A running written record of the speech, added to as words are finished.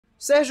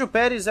Sergio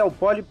Perez é o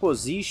pole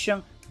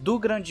position do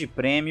Grande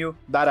Prêmio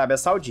da Arábia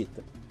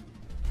Saudita.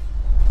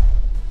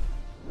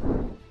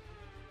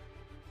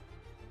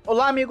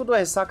 Olá, amigo do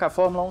Ressaca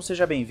Fórmula 1,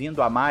 seja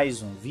bem-vindo a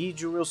mais um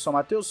vídeo. Eu sou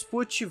Matheus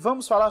Pucci,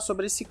 vamos falar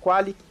sobre esse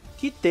Quali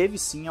que teve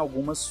sim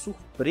algumas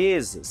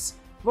surpresas.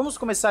 Vamos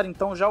começar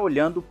então já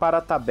olhando para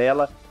a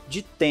tabela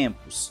de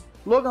tempos.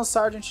 Logan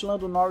Sargent,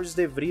 Lando Norris,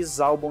 De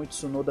Vries, Albon e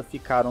Tsunoda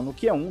ficaram no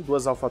Q1,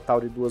 2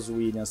 AlphaTauri, 2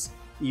 Williams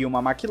e uma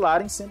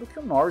McLaren, sendo que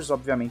o Norris,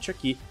 obviamente,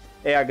 aqui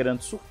é a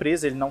grande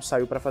surpresa, ele não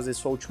saiu para fazer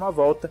sua última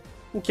volta,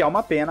 o que é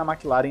uma pena, a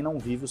McLaren não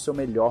vive o seu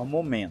melhor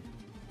momento.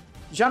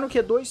 Já no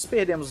Q2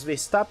 perdemos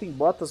Verstappen,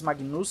 Bottas,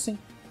 Magnussen,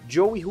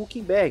 Zhou e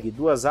Hülkenberg,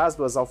 2 As,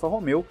 2 Alfa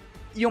Romeo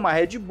e uma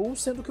Red Bull,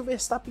 sendo que o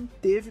Verstappen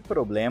teve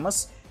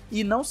problemas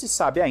e não se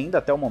sabe ainda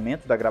até o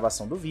momento da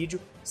gravação do vídeo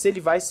se ele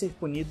vai ser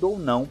punido ou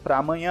não para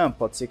amanhã.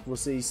 Pode ser que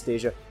você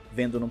esteja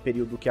vendo num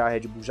período que a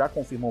Red Bull já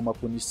confirmou uma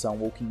punição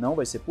ou que não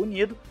vai ser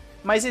punido,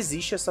 mas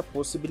existe essa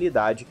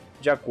possibilidade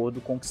de acordo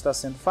com o que está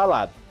sendo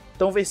falado.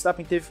 Então o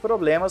Verstappen teve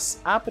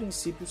problemas, a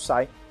princípio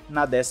sai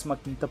na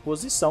 15ª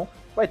posição,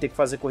 vai ter que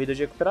fazer corrida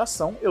de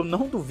recuperação, eu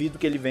não duvido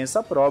que ele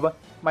vença a prova,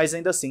 mas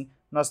ainda assim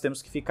nós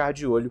temos que ficar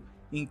de olho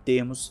em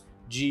termos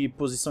de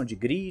posição de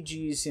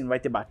grid, se não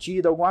vai ter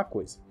batida, alguma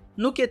coisa.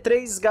 No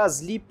Q3,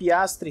 Gasly,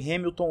 Piastri,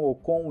 Hamilton,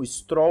 Ocon,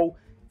 Stroll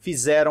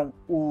fizeram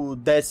o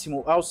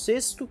 10º ao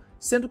 6º,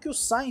 sendo que o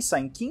Sainz sai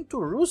em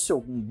 5º,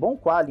 Russell, um bom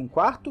quali em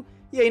 4º,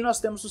 e aí nós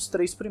temos os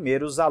 3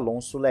 primeiros,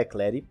 Alonso,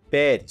 Leclerc e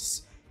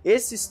Perez.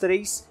 Esses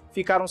 3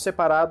 ficaram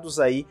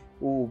separados aí,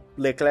 o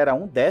Leclerc a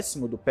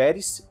 1/10 do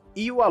Perez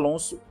e o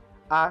Alonso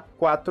a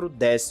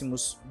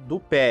 4/10 do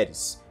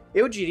Perez.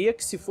 Eu diria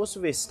que se fosse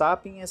o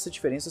Verstappen, essa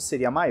diferença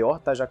seria maior,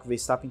 tá? Já que o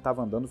Verstappen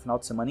estava andando o final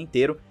de semana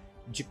inteiro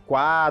de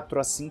 4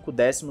 a 5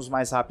 décimos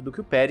mais rápido que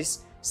o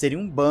Perez, seria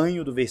um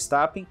banho do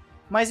Verstappen,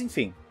 mas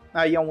enfim,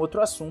 aí é um outro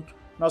assunto.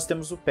 Nós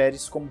temos o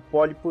Perez como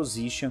pole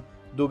position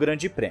do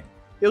Grande Prêmio.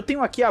 Eu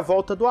tenho aqui a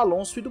volta do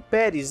Alonso e do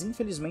Perez,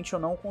 infelizmente eu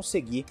não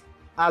consegui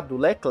a do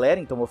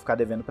Leclerc, então vou ficar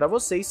devendo para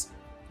vocês.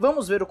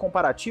 Vamos ver o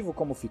comparativo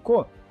como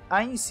ficou?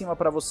 Aí em cima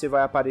para você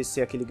vai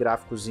aparecer aquele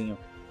gráficozinho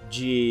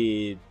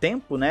de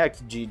tempo, né,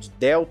 de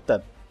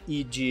delta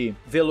e de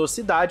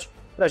velocidade,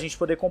 para a gente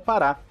poder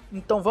comparar.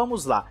 Então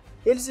vamos lá.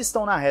 Eles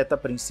estão na reta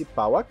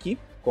principal aqui,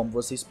 como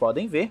vocês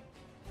podem ver.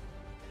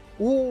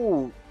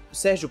 O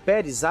Sergio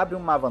Perez abre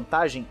uma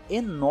vantagem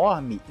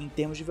enorme em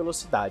termos de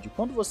velocidade.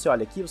 Quando você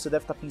olha aqui, você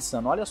deve estar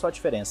pensando, olha só a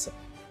diferença.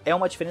 É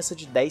uma diferença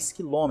de 10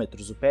 km.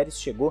 O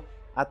Perez chegou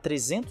a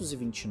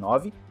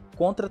 329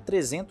 contra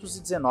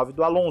 319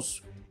 do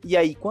Alonso. E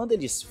aí, quando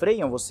eles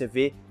freiam, você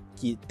vê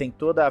que tem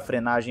toda a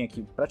frenagem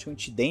aqui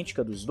praticamente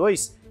idêntica dos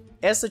dois.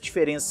 Essa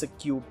diferença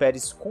que o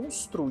Perez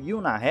construiu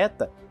na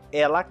reta,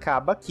 ela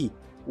acaba aqui.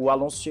 O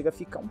Alonso chega a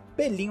ficar um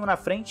pelinho na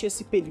frente, e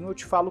esse pelinho eu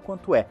te falo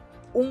quanto é.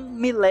 1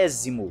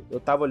 milésimo, eu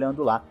tava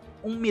olhando lá,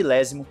 1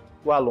 milésimo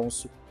o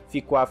Alonso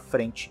ficou à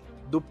frente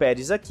do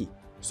Perez aqui.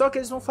 Só que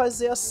eles vão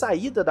fazer a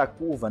saída da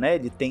curva, né?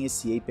 Ele tem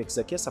esse apex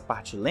aqui, essa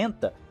parte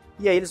lenta,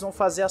 e aí eles vão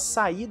fazer a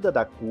saída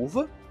da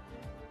curva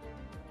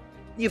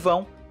e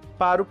vão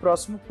para o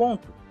próximo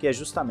ponto, que é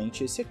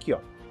justamente esse aqui, ó.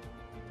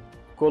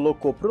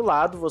 Colocou para o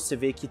lado, você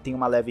vê que tem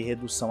uma leve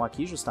redução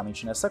aqui,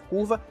 justamente nessa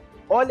curva.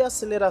 Olha a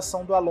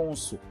aceleração do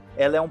Alonso,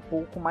 ela é um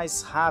pouco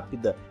mais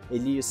rápida,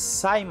 ele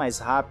sai mais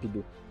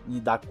rápido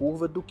da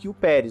curva do que o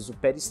Perez. O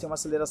Perez tem uma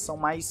aceleração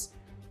mais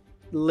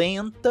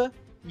lenta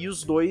e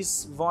os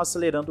dois vão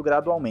acelerando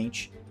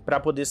gradualmente para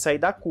poder sair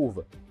da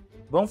curva.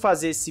 Vamos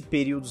fazer esse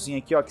períodozinho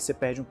aqui, ó, que você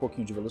perde um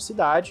pouquinho de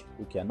velocidade,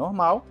 o que é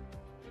normal.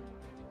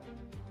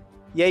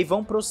 E aí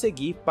vão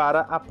prosseguir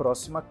para a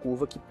próxima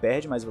curva que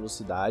perde mais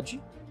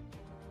velocidade.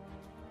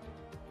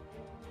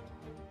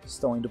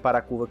 Estão indo para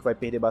a curva que vai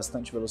perder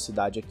bastante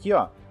velocidade aqui,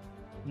 ó.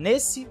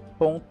 Nesse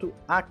ponto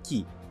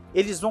aqui,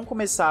 eles vão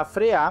começar a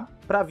frear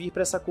para vir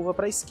para essa curva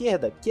para a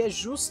esquerda, que é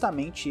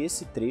justamente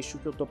esse trecho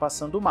que eu estou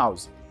passando o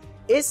mouse.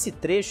 Esse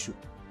trecho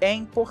é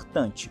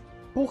importante.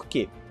 Por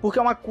quê? Porque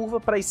é uma curva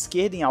para a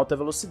esquerda em alta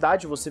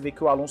velocidade, você vê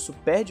que o Alonso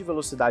perde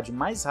velocidade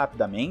mais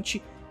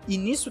rapidamente, e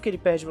nisso que ele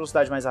perde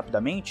velocidade mais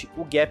rapidamente,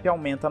 o gap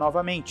aumenta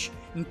novamente.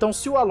 Então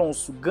se o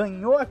Alonso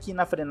ganhou aqui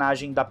na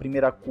frenagem da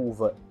primeira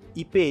curva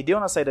e perdeu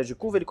na saída de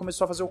curva, ele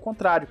começou a fazer o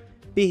contrário,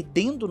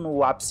 perdendo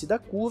no ápice da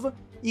curva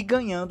e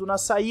ganhando na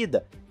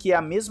saída, que é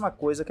a mesma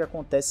coisa que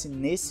acontece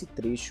nesse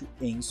trecho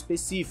em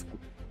específico.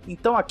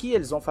 Então aqui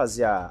eles vão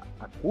fazer a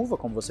curva,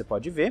 como você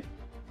pode ver,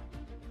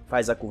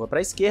 faz a curva para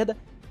a esquerda,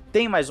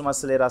 tem mais uma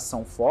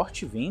aceleração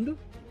forte vindo,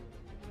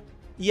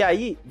 e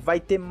aí vai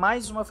ter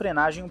mais uma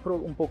frenagem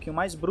um pouquinho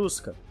mais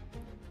brusca,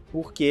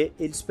 porque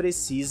eles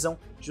precisam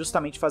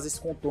justamente fazer esse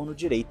contorno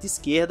direita e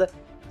esquerda,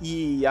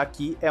 e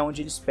aqui é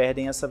onde eles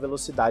perdem essa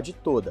velocidade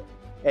toda.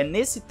 É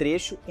nesse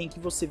trecho em que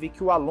você vê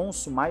que o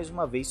Alonso mais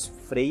uma vez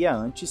freia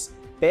antes,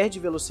 perde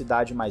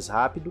velocidade mais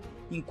rápido,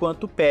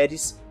 enquanto o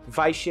Perez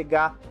vai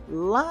chegar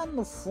lá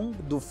no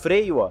fundo do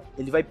freio, ó,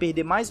 ele vai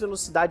perder mais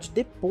velocidade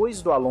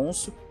depois do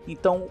Alonso,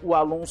 então o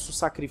Alonso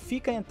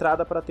sacrifica a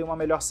entrada para ter uma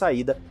melhor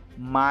saída,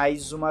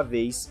 mais uma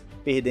vez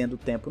perdendo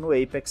tempo no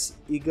apex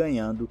e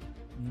ganhando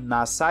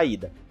na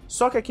saída.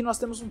 Só que aqui nós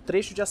temos um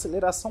trecho de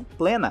aceleração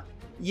plena,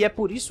 e é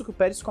por isso que o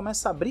Perez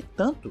começa a abrir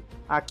tanto.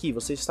 Aqui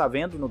você está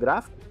vendo no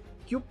gráfico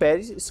que o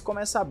Perez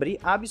começa a abrir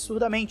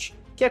absurdamente,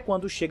 que é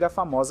quando chega a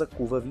famosa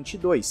curva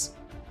 22,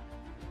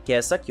 que é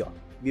essa aqui, ó.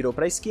 Virou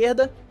para a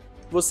esquerda,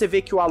 você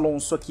vê que o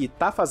Alonso aqui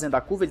está fazendo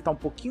a curva, ele está um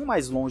pouquinho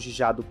mais longe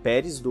já do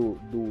Perez, do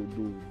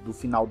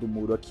final do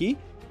muro aqui,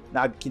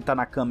 que está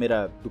na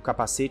câmera do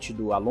capacete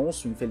do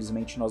Alonso.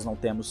 Infelizmente nós não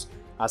temos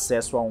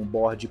acesso a um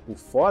board por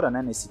fora,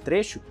 né, nesse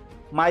trecho,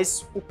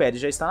 mas o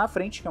Perez já está na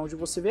frente, que é onde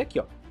você vê aqui,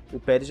 ó. O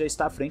Perez já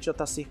está à frente, já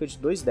está cerca de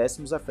 2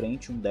 décimos à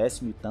frente, 1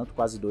 décimo e tanto,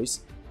 quase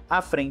 2, à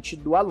frente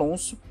do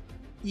Alonso.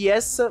 E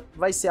essa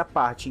vai ser a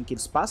parte em que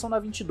eles passam na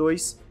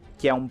 22,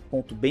 que é um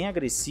ponto bem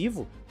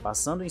agressivo,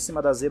 passando em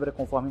cima da zebra,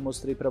 conforme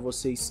mostrei para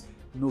vocês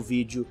no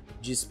vídeo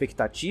de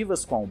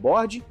expectativas com o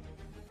board.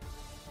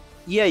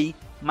 E aí,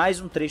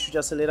 mais um trecho de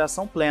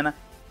aceleração plena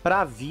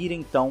para vir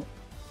então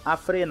a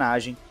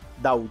frenagem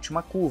da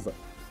última curva.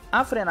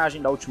 A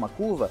frenagem da última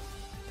curva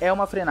é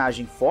uma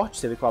frenagem forte,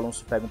 você vê que o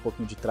Alonso pega um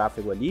pouquinho de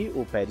tráfego ali,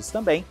 o Perez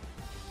também.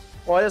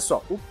 Olha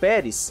só, o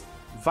Perez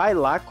vai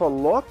lá,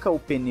 coloca o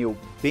pneu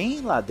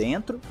bem lá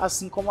dentro,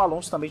 assim como o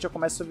Alonso também já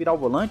começa a virar o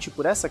volante.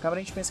 Por essa câmera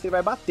a gente pensa que ele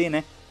vai bater,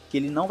 né? Que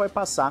ele não vai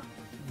passar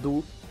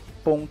do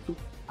ponto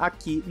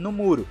aqui no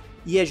muro.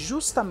 E é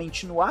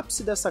justamente no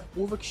ápice dessa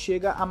curva que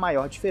chega a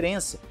maior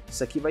diferença.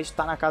 Isso aqui vai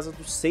estar na casa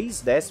dos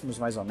 6 décimos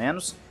mais ou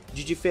menos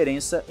de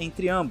diferença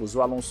entre ambos.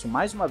 O Alonso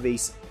mais uma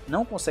vez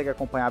não consegue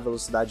acompanhar a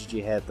velocidade de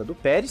reta do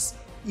Perez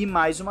e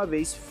mais uma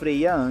vez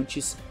freia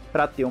antes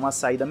para ter uma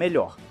saída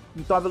melhor.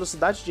 Então a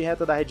velocidade de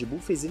reta da Red Bull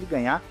fez ele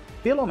ganhar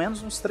pelo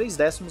menos uns 3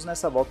 décimos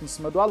nessa volta em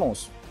cima do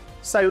Alonso.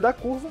 Saiu da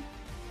curva,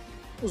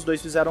 os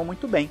dois fizeram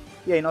muito bem,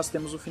 e aí nós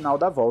temos o final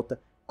da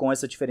volta com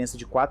essa diferença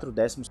de 4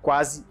 décimos,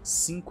 quase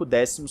 5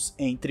 décimos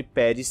entre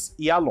Perez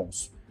e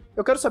Alonso.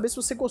 Eu quero saber se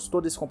você gostou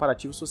desse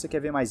comparativo, se você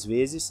quer ver mais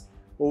vezes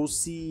ou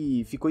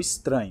se ficou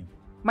estranho.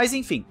 Mas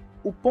enfim,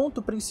 o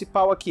ponto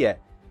principal aqui é,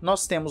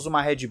 nós temos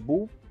uma Red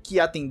Bull que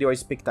atendeu a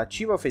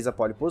expectativa, fez a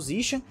pole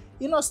position,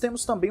 e nós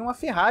temos também uma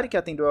Ferrari que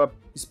atendeu a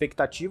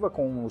expectativa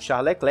com o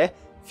Charles Leclerc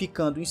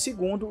ficando em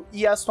segundo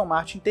e a Aston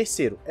Martin em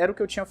terceiro. Era o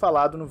que eu tinha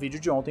falado no vídeo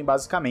de ontem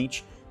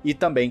basicamente e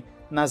também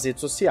nas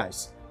redes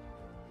sociais.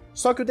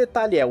 Só que o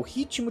detalhe é o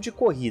ritmo de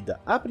corrida.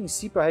 A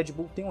princípio a Red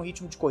Bull tem um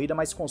ritmo de corrida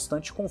mais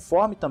constante,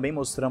 conforme também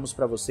mostramos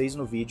para vocês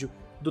no vídeo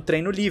do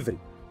treino livre.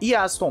 E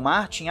a Aston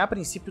Martin a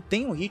princípio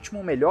tem um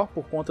ritmo melhor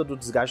por conta do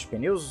desgaste de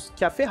pneus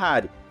que a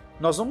Ferrari.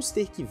 Nós vamos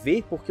ter que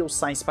ver porque o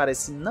Sainz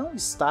parece não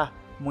estar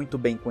muito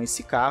bem com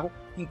esse carro,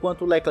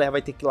 enquanto o Leclerc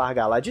vai ter que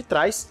largar lá de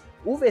trás,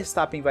 o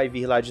Verstappen vai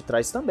vir lá de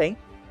trás também,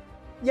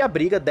 e a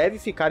briga deve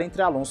ficar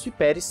entre Alonso e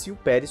Perez se o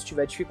Perez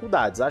tiver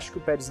dificuldades. Acho que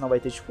o Perez não vai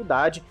ter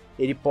dificuldade,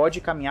 ele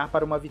pode caminhar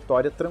para uma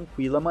vitória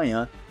tranquila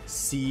amanhã,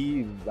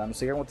 a não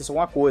ser que aconteça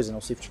alguma coisa,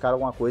 não safety car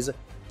alguma coisa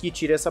que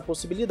tire essa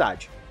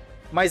possibilidade.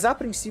 Mas a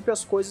princípio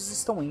as coisas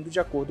estão indo de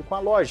acordo com a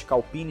lógica. A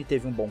Alpine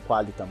teve um bom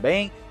quali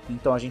também,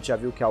 então a gente já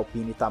viu que a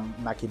Alpine está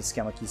naquele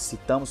esquema que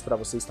citamos para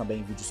vocês também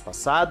em vídeos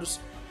passados.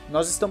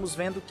 Nós estamos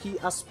vendo que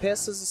as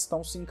peças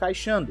estão se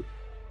encaixando,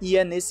 e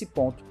é nesse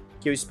ponto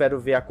que eu espero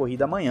ver a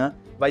corrida amanhã.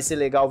 Vai ser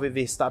legal ver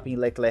Verstappen e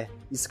Leclerc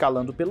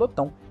escalando o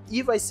pelotão,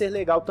 e vai ser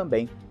legal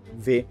também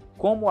ver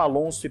como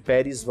Alonso e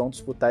Perez vão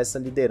disputar essa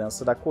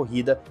liderança da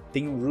corrida.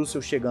 Tem o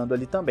Russell chegando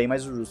ali também,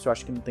 mas o Russell eu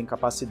acho que não tem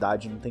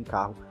capacidade, não tem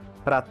carro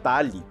para estar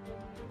ali.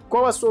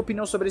 Qual a sua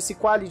opinião sobre esse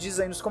quali? Diz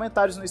aí nos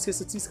comentários. Não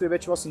esqueça de se inscrever e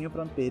ativar o sininho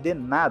para não perder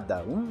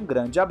nada. Um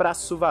grande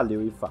abraço,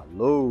 valeu e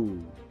falou!